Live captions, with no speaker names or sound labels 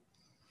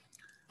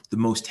The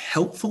most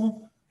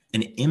helpful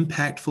and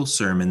impactful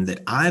sermon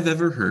that I've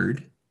ever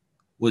heard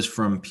was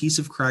from Peace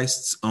of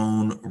Christ's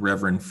own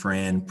Reverend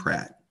Fran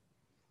Pratt.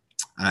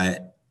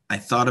 I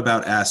thought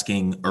about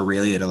asking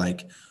Aurelia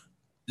to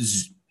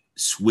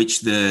switch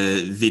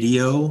the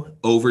video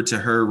over to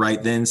her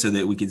right then so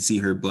that we could see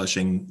her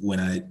blushing when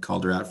I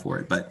called her out for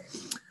it. But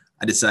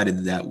I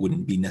decided that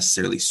wouldn't be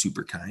necessarily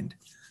super kind.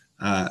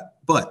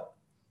 But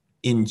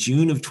in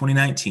June of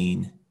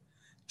 2019,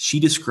 she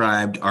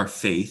described our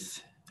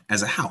faith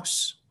as a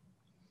house.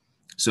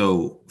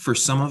 So for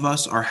some of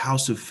us, our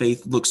house of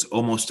faith looks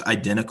almost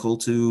identical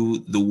to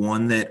the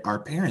one that our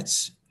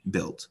parents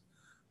built.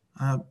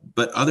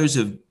 But others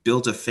have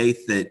built a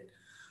faith that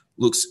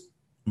looks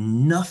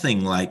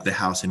nothing like the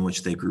house in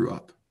which they grew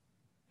up.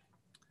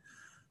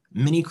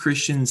 Many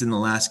Christians in the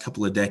last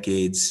couple of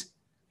decades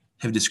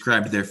have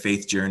described their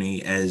faith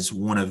journey as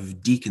one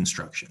of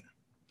deconstruction,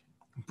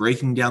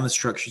 breaking down the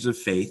structures of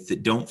faith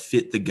that don't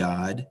fit the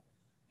God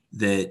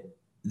that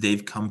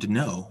they've come to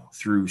know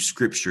through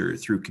scripture,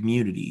 through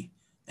community,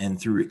 and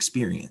through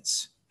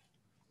experience.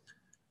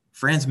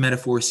 Fran's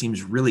metaphor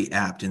seems really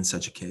apt in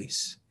such a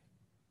case.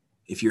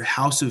 If your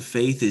house of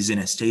faith is in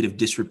a state of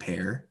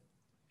disrepair,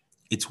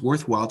 it's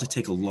worthwhile to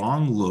take a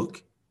long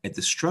look at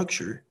the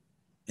structure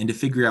and to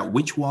figure out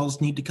which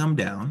walls need to come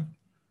down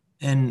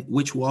and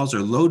which walls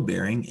are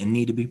load-bearing and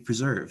need to be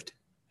preserved.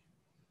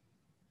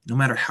 No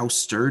matter how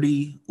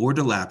sturdy or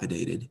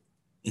dilapidated,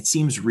 it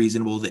seems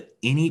reasonable that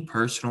any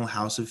personal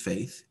house of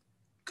faith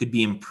could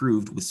be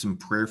improved with some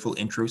prayerful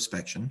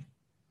introspection,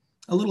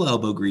 a little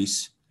elbow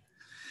grease,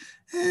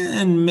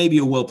 and maybe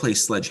a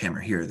well-placed sledgehammer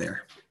here or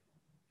there.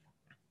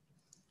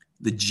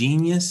 The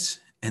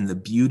genius and the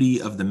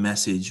beauty of the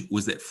message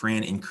was that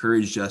Fran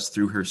encouraged us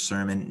through her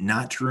sermon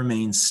not to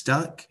remain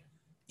stuck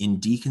in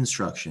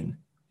deconstruction,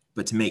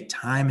 but to make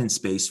time and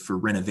space for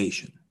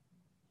renovation.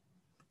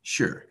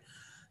 Sure,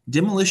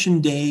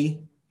 Demolition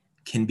Day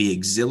can be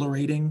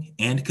exhilarating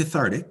and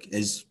cathartic,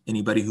 as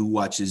anybody who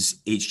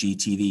watches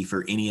HGTV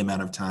for any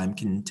amount of time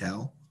can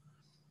tell.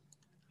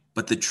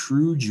 But the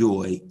true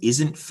joy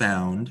isn't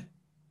found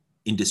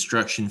in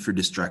destruction for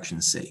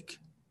destruction's sake.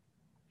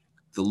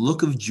 The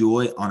look of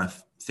joy on a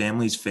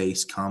family's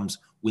face comes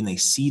when they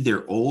see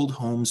their old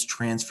home's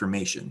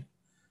transformation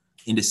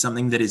into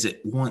something that is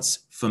at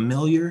once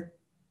familiar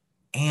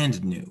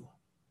and new,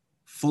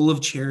 full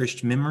of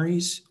cherished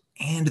memories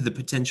and the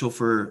potential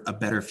for a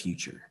better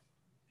future.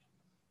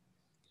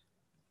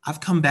 I've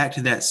come back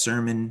to that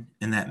sermon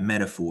and that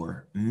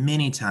metaphor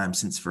many times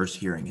since first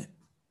hearing it.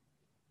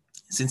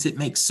 Since it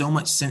makes so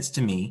much sense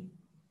to me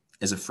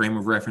as a frame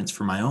of reference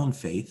for my own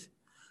faith,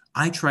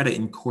 I try to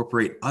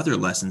incorporate other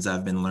lessons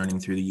I've been learning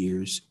through the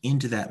years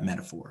into that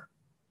metaphor.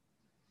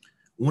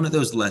 One of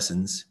those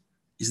lessons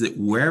is that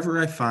wherever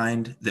I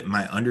find that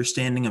my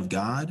understanding of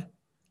God,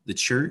 the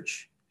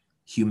church,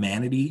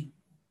 humanity,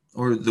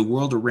 or the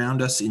world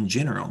around us in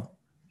general,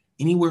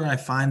 anywhere I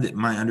find that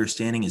my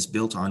understanding is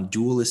built on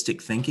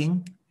dualistic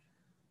thinking,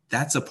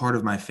 that's a part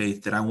of my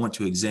faith that I want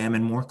to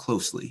examine more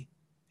closely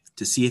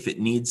to see if it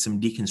needs some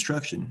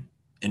deconstruction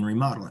and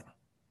remodeling.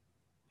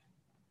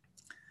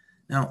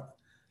 Now,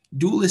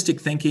 dualistic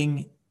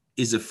thinking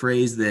is a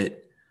phrase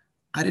that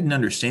I didn't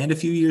understand a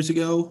few years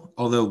ago,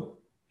 although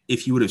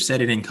if you would have said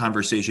it in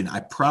conversation,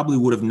 I probably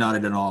would have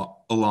nodded it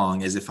all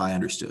along as if I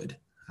understood.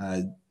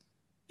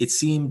 It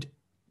seemed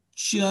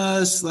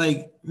just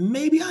like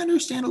maybe I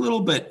understand a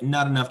little, but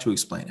not enough to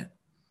explain it.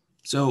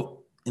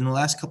 So in the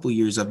last couple of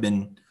years, I've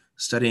been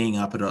studying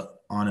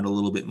on it a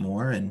little bit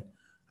more, and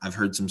I've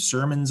heard some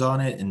sermons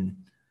on it, and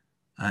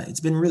it's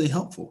been really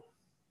helpful.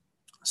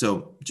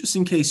 So just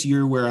in case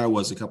you're where I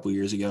was a couple of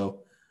years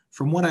ago,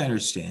 from what I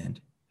understand,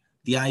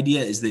 the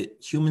idea is that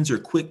humans are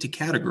quick to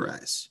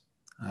categorize,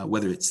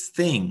 whether it's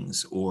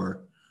things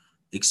or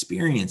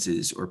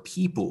experiences or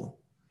people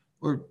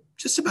or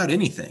just about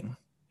anything.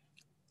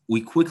 We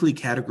quickly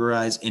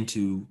categorize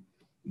into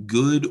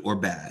good or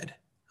bad,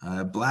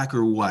 black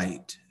or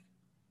white.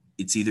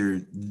 It's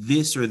either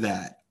this or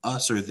that,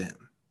 us or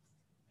them.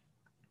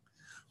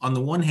 On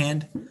the one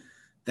hand,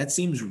 that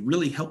seems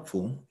really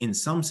helpful in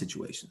some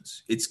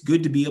situations. It's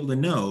good to be able to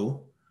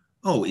know,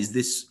 oh, is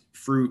this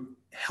fruit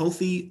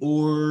healthy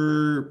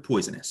or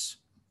poisonous?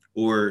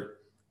 Or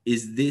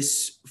is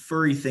this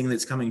furry thing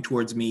that's coming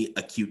towards me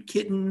a cute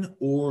kitten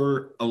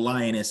or a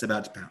lioness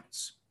about to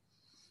pounce?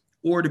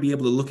 Or to be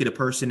able to look at a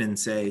person and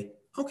say,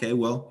 okay,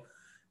 well,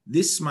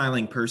 this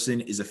smiling person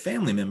is a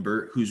family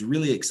member who's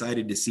really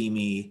excited to see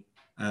me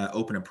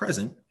open a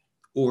present,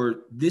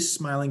 or this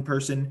smiling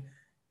person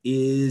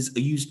is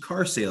a used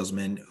car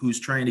salesman who's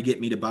trying to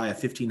get me to buy a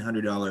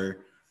 $1,500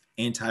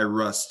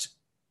 anti-rust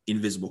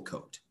invisible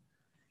coat.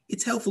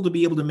 It's helpful to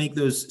be able to make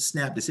those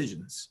snap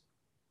decisions.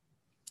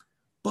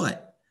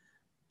 But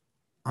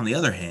on the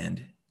other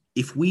hand,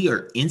 if we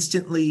are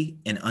instantly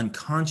and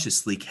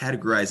unconsciously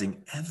categorizing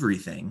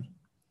everything,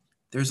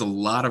 there's a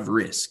lot of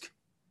risk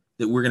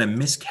that we're going to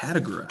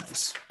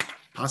miscategorize,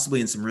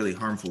 possibly in some really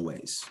harmful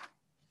ways.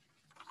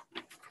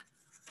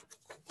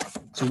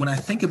 So when I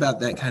think about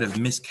that kind of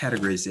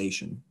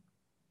miscategorization,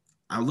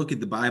 I look at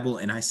the Bible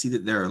and I see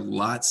that there are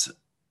lots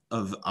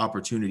of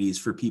opportunities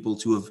for people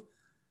to have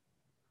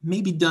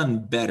maybe done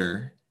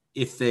better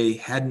if they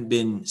hadn't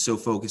been so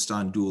focused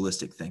on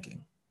dualistic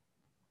thinking.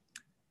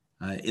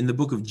 In the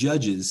book of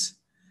Judges,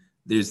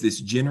 there's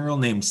this general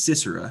named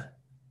Sisera,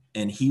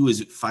 and he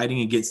was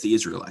fighting against the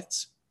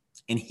Israelites,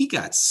 and he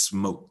got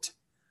smoked,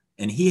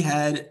 and he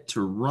had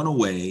to run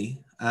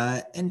away,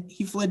 and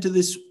he fled to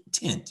this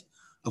tent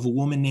of a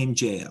woman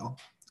named Jael,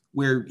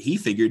 where he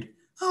figured,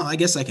 oh, I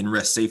guess I can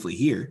rest safely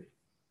here.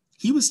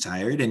 He was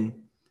tired, and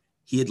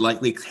he had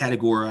likely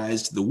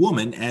categorized the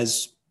woman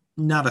as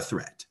not a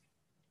threat.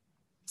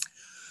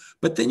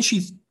 But then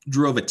she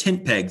drove a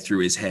tent peg through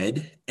his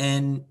head,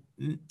 and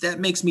that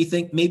makes me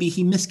think maybe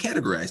he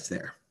miscategorized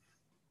there.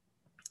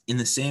 In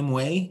the same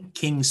way,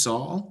 King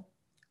Saul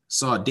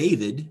saw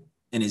David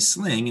and his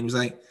sling and was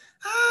like,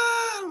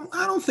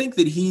 I don't think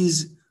that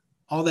he's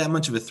all that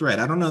much of a threat.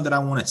 I don't know that I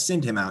want to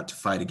send him out to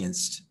fight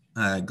against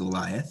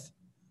Goliath.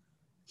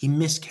 He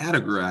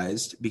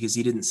miscategorized because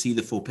he didn't see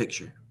the full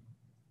picture.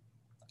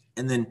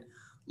 And then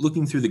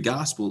looking through the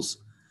Gospels,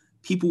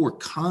 people were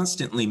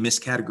constantly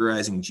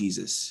miscategorizing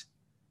Jesus.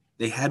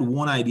 They had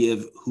one idea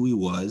of who he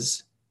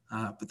was,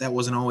 but that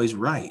wasn't always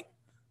right.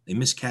 They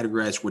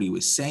miscategorized what he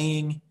was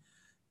saying.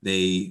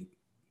 They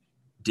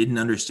didn't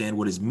understand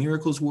what his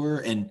miracles were.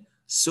 And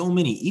so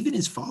many, even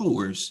his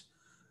followers,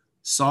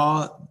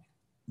 saw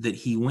that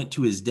he went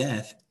to his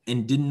death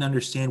and didn't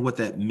understand what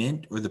that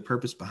meant or the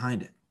purpose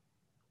behind it.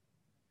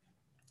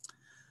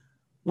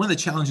 One of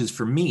the challenges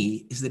for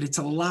me is that it's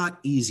a lot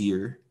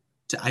easier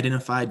to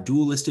identify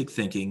dualistic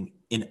thinking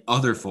in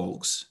other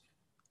folks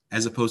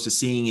as opposed to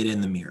seeing it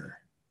in the mirror.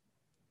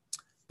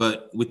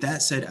 But with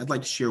that said, I'd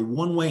like to share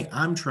one way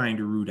I'm trying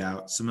to root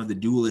out some of the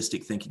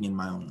dualistic thinking in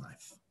my own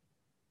life.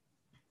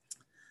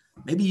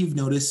 Maybe you've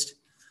noticed,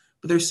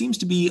 but there seems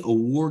to be a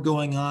war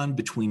going on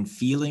between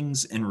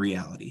feelings and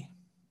reality.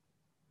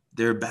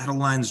 There are battle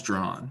lines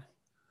drawn.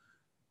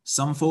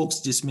 Some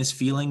folks dismiss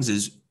feelings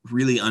as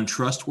really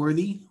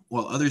untrustworthy,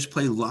 while others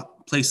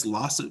place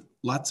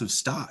lots of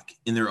stock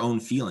in their own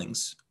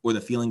feelings or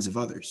the feelings of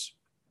others.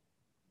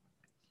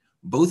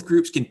 Both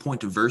groups can point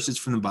to verses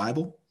from the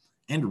Bible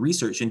and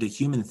research into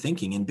human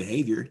thinking and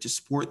behavior to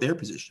support their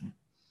position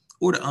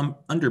or to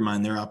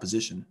undermine their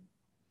opposition.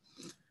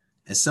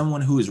 As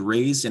someone who is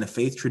raised in a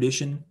faith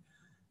tradition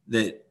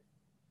that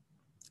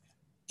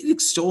it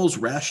extols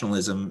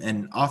rationalism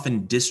and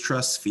often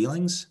distrusts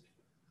feelings,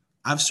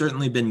 I've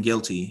certainly been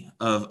guilty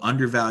of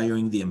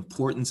undervaluing the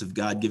importance of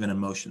God-given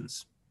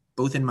emotions,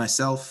 both in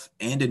myself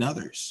and in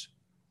others.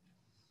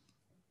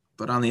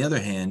 But on the other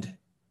hand,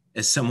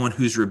 as someone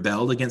who's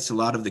rebelled against a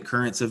lot of the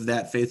currents of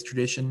that faith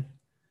tradition,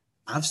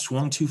 I've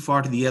swung too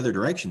far to the other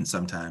direction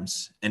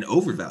sometimes and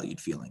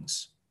overvalued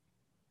feelings.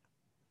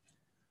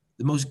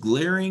 The most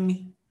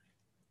glaring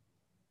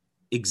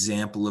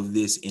example of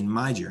this in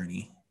my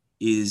journey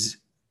is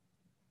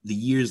the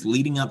years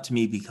leading up to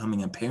me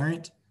becoming a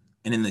parent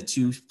and in the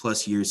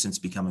 2+ years since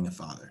becoming a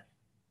father.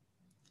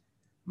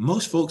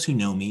 Most folks who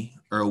know me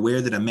are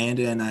aware that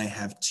Amanda and I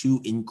have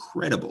 2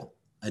 incredible,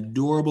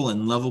 adorable,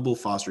 and lovable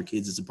foster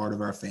kids as a part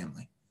of our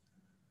family.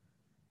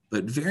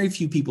 But very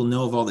few people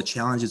know of all the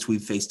challenges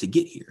we've faced to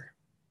get here.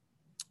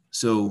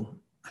 So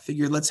I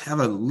figured let's have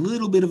a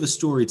little bit of a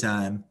story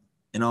time,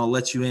 and I'll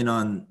let you in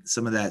on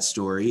some of that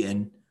story,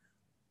 and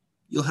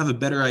you'll have a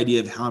better idea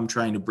of how I'm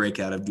trying to break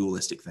out of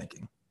dualistic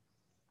thinking.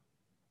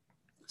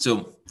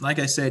 So, like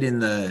I said in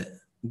the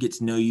get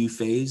to know you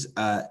phase,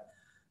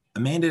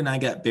 Amanda and I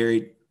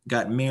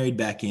got married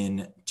back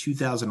in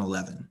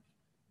 2011.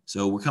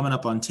 So we're coming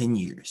up on 10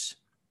 years.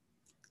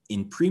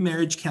 In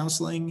pre-marriage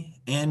counseling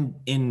and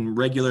in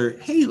regular,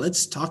 hey,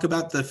 let's talk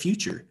about the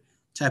future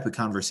type of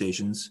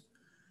conversations,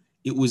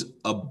 it was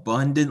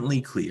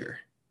abundantly clear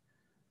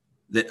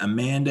that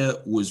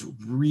Amanda was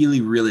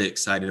really, really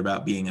excited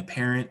about being a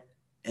parent,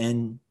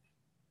 and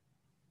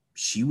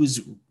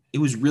it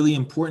was really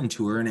important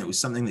to her, and it was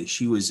something that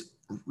she was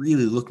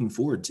really looking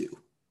forward to.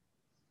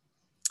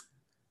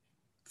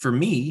 For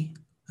me,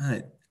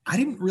 I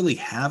didn't really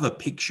have a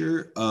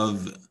picture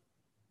of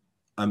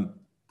a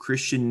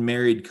Christian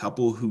married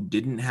couple who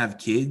didn't have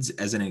kids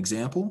as an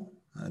example.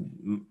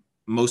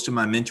 Most of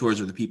my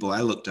mentors or the people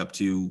I looked up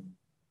to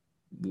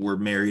were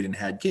married and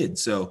had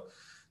kids. So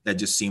that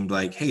just seemed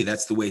like, hey,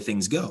 that's the way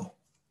things go.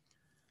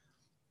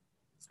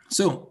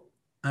 So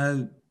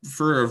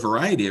for a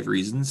variety of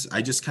reasons,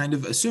 I just kind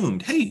of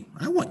assumed, hey,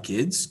 I want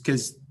kids,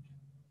 because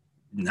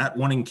not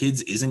wanting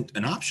kids isn't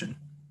an option.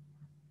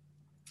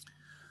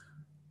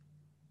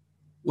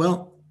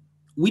 Well,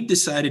 we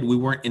decided we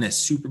weren't in a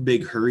super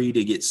big hurry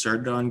to get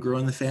started on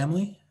growing the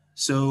family.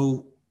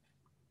 So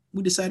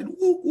we decided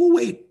we'll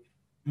wait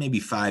maybe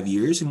 5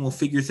 years and we'll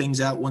figure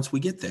things out once we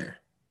get there.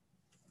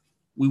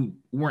 We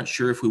weren't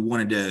sure if we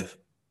wanted to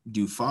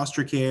do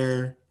foster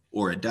care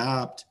or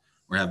adopt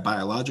or have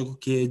biological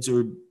kids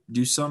or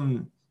do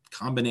some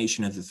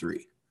combination of the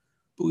 3.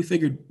 But we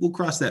figured we'll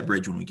cross that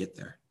bridge when we get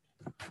there.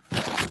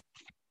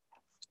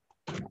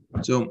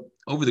 So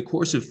over the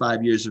course of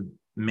 5 years of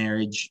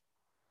marriage,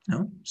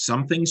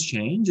 Some things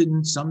change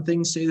and some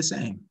things stay the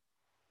same.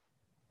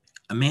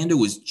 Amanda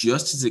was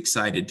just as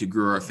excited to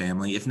grow our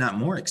family, if not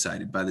more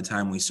excited, by the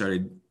time we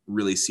started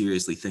really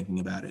seriously thinking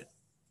about it.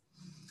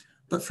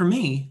 But for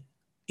me,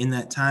 in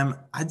that time,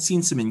 I'd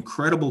seen some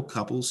incredible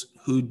couples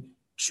who'd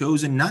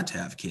chosen not to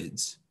have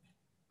kids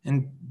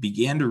and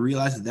began to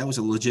realize that that was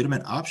a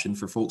legitimate option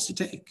for folks to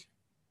take.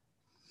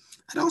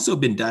 I'd also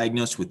been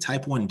diagnosed with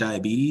type 1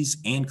 diabetes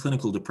and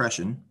clinical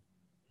depression,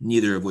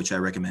 neither of which I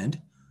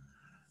recommend,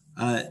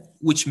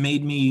 which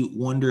made me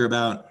wonder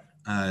about,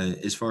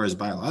 as far as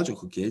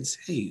biological kids,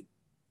 hey,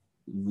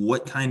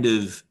 what kind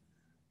of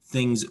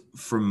things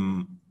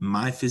from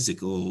my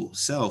physical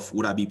self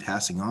would I be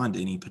passing on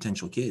to any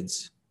potential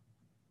kids?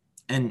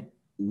 And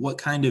what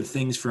kind of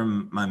things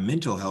from my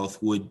mental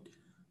health would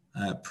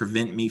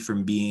prevent me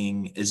from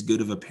being as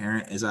good of a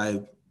parent as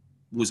I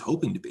was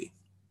hoping to be?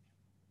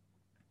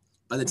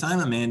 By the time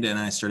Amanda and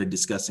I started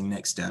discussing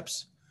next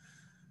steps,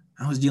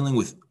 I was dealing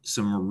with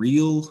some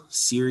real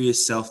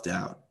serious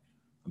self-doubt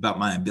about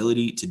my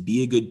ability to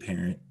be a good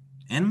parent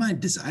and my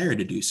desire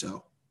to do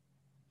so.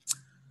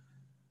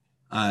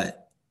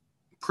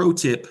 Pro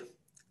tip,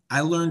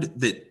 I learned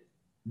that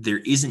there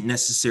isn't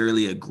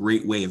necessarily a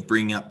great way of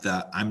bringing up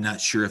the "I'm not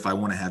sure if I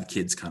want to have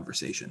kids"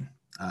 conversation.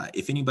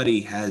 If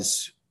anybody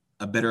has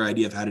a better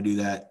idea of how to do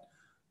that,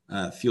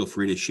 feel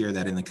free to share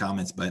that in the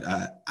comments, but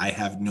I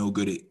have no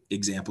good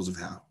examples of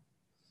how.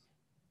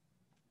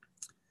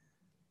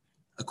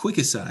 A quick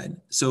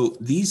aside, so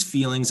these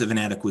feelings of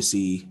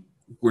inadequacy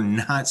were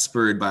not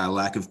spurred by a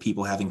lack of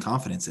people having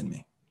confidence in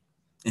me.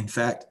 In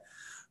fact,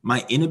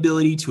 my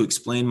inability to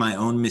explain my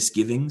own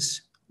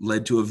misgivings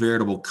led to a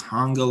veritable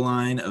conga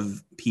line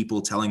of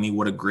people telling me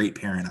what a great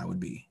parent I would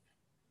be.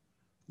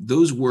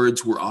 Those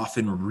words were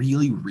often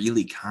really,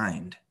 really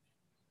kind,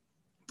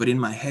 but in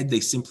my head,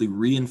 they simply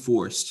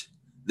reinforced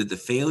that the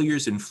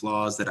failures and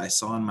flaws that I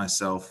saw in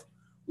myself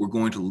were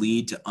going to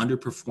lead to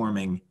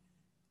underperforming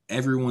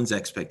everyone's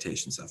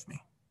expectations of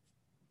me.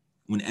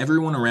 When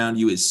everyone around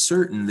you is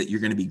certain that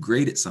you're going to be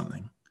great at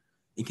something,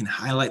 it can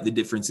highlight the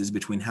differences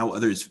between how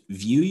others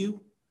view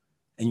you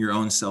and your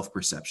own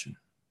self-perception.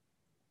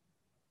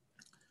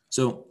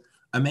 So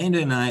Amanda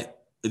and I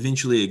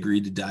eventually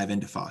agreed to dive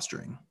into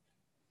fostering.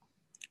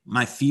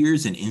 My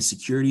fears and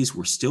insecurities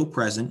were still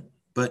present,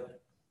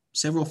 but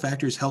several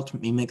factors helped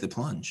me make the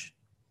plunge.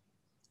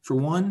 For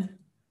one,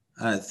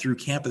 through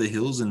Camp of the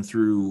Hills and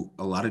through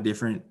a lot of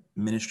different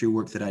ministry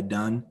work that I'd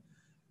done,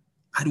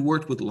 I'd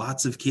worked with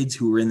lots of kids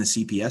who were in the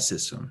CPS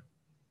system,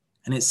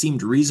 and it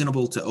seemed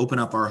reasonable to open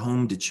up our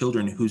home to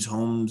children whose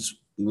homes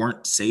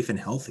weren't safe and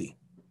healthy.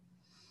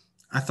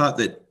 I thought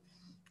that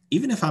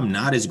even if I'm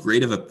not as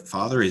great of a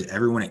father as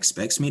everyone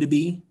expects me to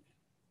be,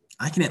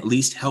 I can at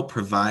least help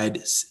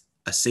provide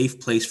a safe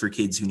place for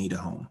kids who need a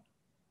home.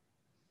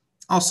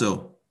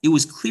 Also, it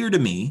was clear to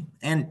me,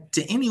 and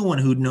to anyone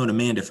who'd known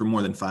Amanda for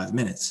more than 5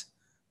 minutes,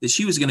 that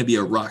she was going to be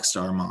a rock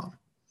star mom.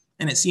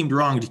 And it seemed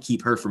wrong to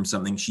keep her from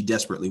something she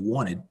desperately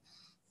wanted,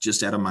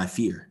 just out of my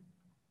fear.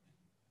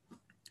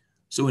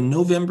 So in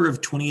November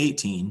of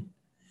 2018,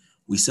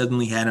 we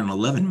suddenly had an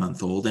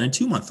 11-month-old and a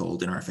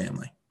 2-month-old in our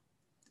family.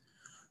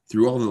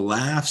 Through all the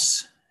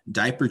laughs,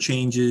 diaper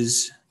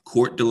changes,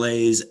 court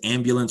delays,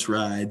 ambulance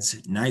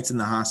rides, nights in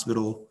the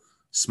hospital,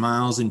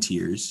 smiles and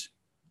tears,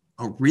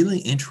 a really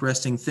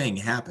interesting thing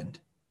happened.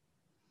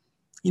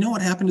 You know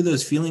what happened to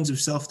those feelings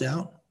of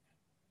self-doubt?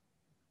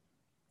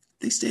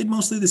 They stayed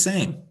mostly the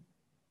same.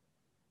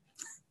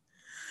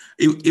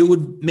 It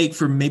would make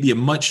for maybe a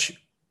much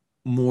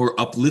more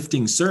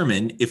uplifting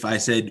sermon if I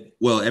said,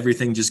 well,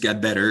 everything just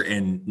got better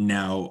and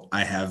now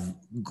I have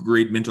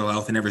great mental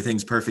health and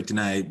everything's perfect and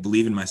I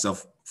believe in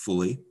myself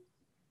fully.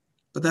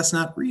 But that's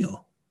not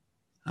real.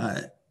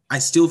 I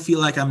still feel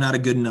like I'm not a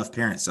good enough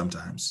parent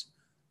sometimes.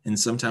 And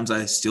sometimes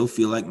I still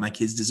feel like my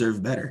kids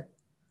deserve better.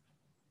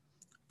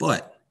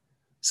 But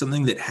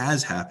something that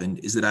has happened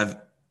is that I've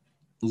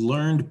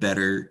learned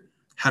better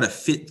how to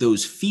fit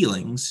those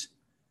feelings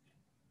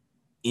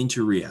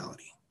into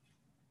reality.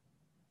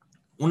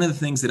 One of the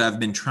things that I've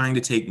been trying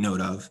to take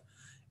note of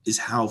is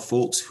how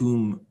folks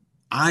whom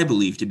I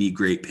believe to be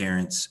great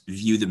parents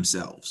view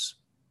themselves.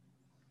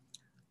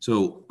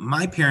 So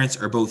my parents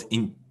are both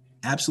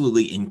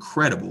absolutely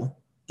incredible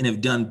and have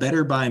done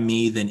better by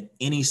me than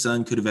any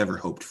son could have ever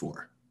hoped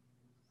for.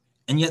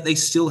 And yet they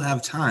still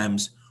have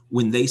times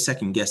when they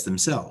second guess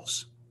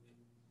themselves.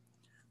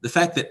 The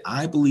fact that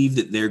I believe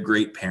that they're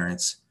great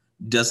parents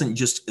doesn't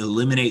just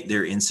eliminate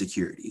their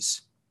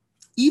insecurities,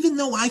 even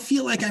though I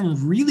feel like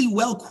I'm really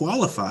well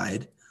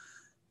qualified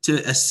to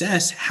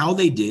assess how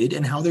they did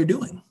and how they're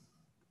doing.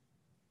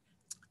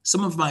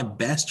 Some of my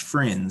best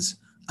friends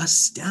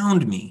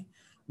astound me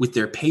with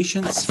their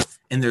patience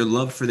and their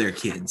love for their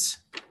kids.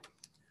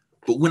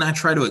 But when I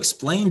try to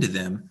explain to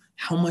them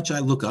how much I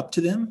look up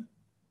to them,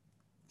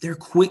 they're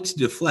quick to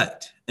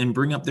deflect and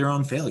bring up their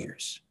own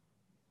failures.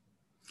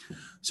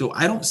 So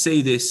I don't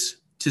say this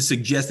to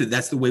suggest that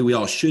that's the way we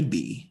all should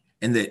be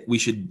and that we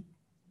should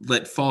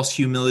let false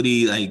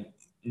humility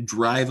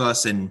drive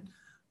us and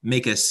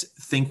make us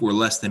think we're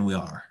less than we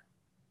are.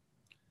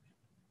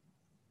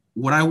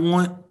 What I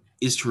want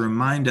is to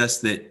remind us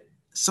that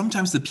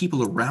sometimes the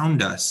people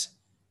around us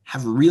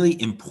have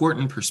really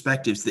important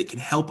perspectives that can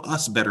help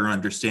us better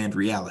understand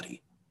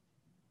reality.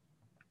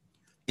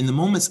 In the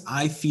moments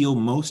I feel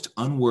most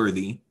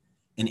unworthy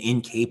and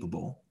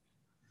incapable,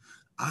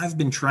 I've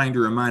been trying to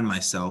remind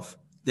myself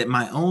that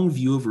my own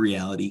view of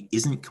reality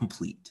isn't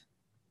complete.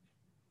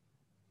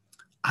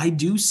 I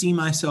do see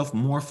myself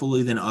more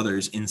fully than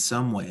others in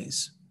some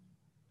ways,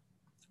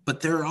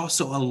 but there are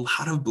also a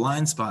lot of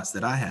blind spots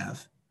that I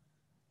have,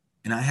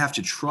 and I have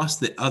to trust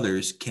that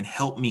others can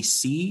help me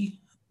see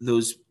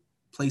those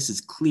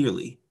places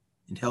clearly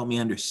and help me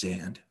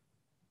understand.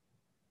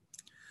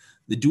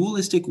 The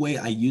dualistic way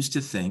I used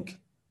to think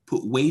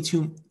put way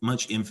too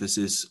much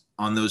emphasis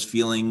on those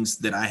feelings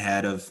that I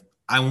had of,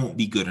 I won't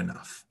be good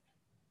enough.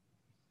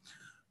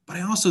 But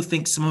I also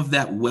think some of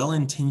that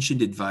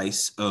well-intentioned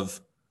advice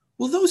of,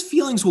 well, those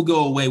feelings will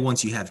go away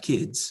once you have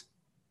kids.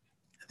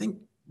 I think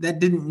that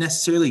didn't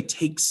necessarily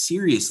take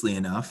seriously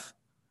enough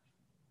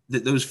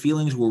that those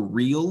feelings were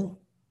real.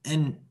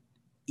 And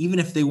even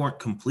if they weren't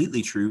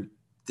completely true,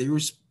 there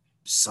was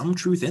some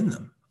truth in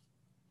them.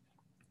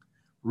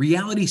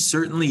 Reality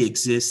certainly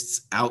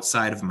exists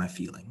outside of my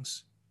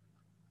feelings,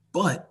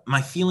 but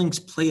my feelings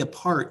play a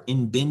part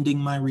in bending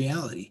my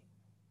reality.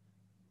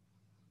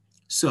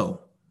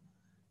 So,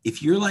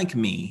 if you're like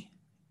me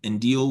and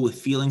deal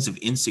with feelings of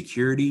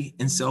insecurity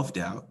and self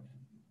doubt,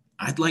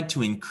 I'd like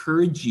to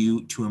encourage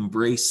you to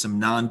embrace some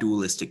non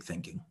dualistic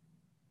thinking.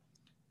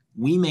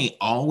 We may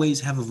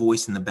always have a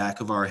voice in the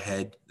back of our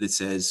head that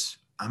says,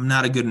 I'm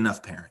not a good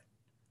enough parent,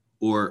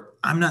 or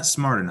I'm not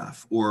smart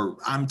enough, or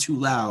I'm too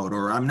loud,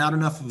 or I'm not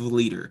enough of a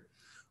leader,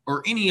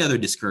 or any other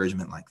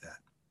discouragement like that.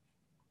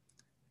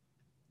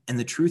 And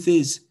the truth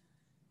is,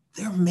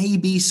 there may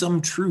be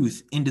some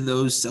truth into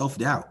those self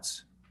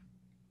doubts.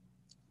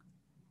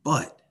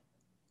 But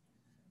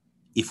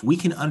if we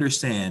can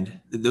understand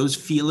that those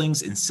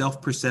feelings and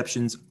self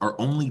perceptions are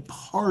only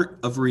part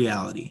of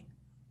reality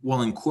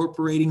while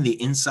incorporating the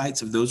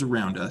insights of those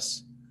around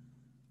us,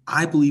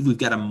 I believe we've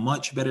got a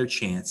much better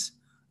chance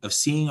of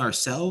seeing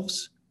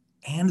ourselves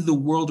and the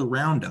world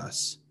around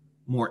us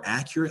more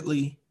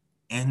accurately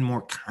and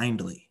more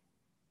kindly.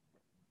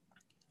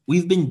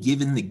 We've been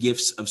given the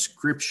gifts of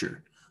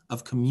scripture,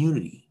 of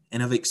community,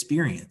 and of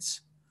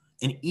experience,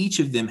 and each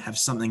of them have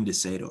something to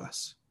say to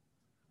us.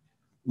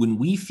 When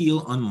we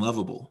feel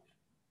unlovable,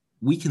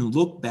 we can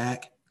look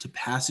back to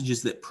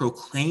passages that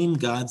proclaim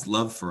God's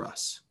love for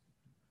us.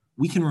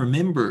 We can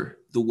remember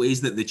the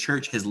ways that the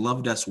church has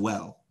loved us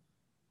well.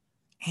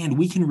 And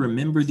we can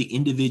remember the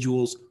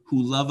individuals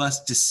who love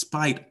us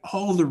despite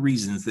all the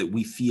reasons that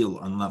we feel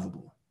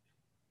unlovable.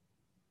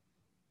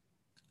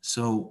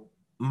 So,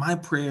 my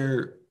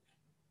prayer,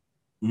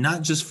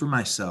 not just for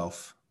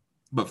myself,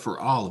 but for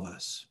all of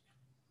us,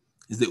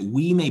 is that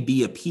we may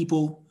be a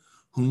people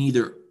who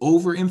neither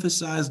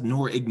overemphasize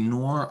nor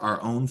ignore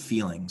our own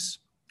feelings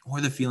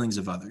or the feelings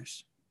of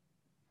others.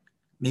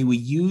 May we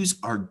use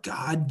our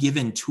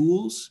God-given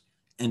tools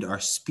and our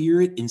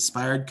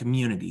Spirit-inspired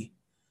community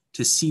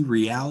to see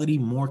reality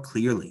more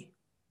clearly.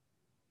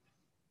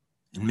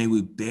 And may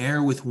we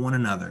bear with one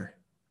another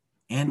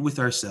and with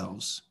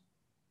ourselves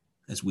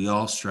as we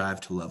all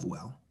strive to love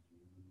well.